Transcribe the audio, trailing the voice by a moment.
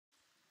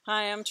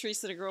Hi, I'm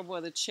Teresa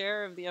the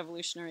chair of the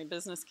Evolutionary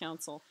Business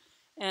Council.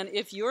 And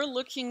if you're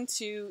looking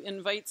to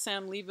invite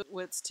Sam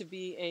Liebowitz to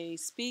be a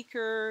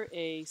speaker,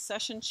 a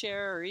session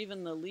chair, or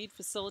even the lead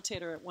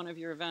facilitator at one of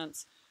your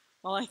events,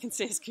 all I can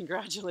say is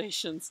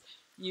congratulations.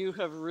 You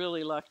have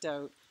really lucked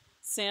out.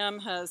 Sam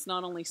has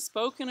not only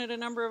spoken at a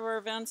number of our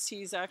events,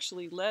 he's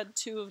actually led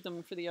 2 of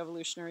them for the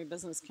Evolutionary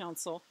Business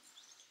Council.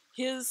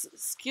 His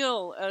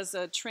skill as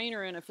a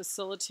trainer and a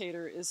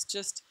facilitator is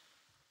just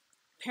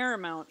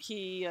paramount.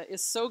 He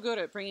is so good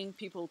at bringing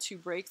people to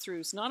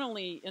breakthroughs, not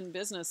only in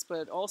business,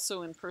 but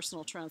also in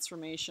personal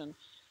transformation.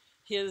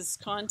 His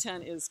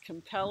content is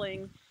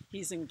compelling,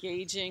 he's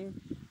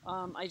engaging.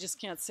 I just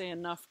can't say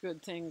enough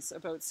good things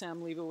about Sam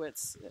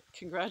Liebowitz.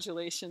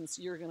 Congratulations,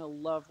 you're going to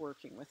love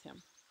working with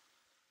him.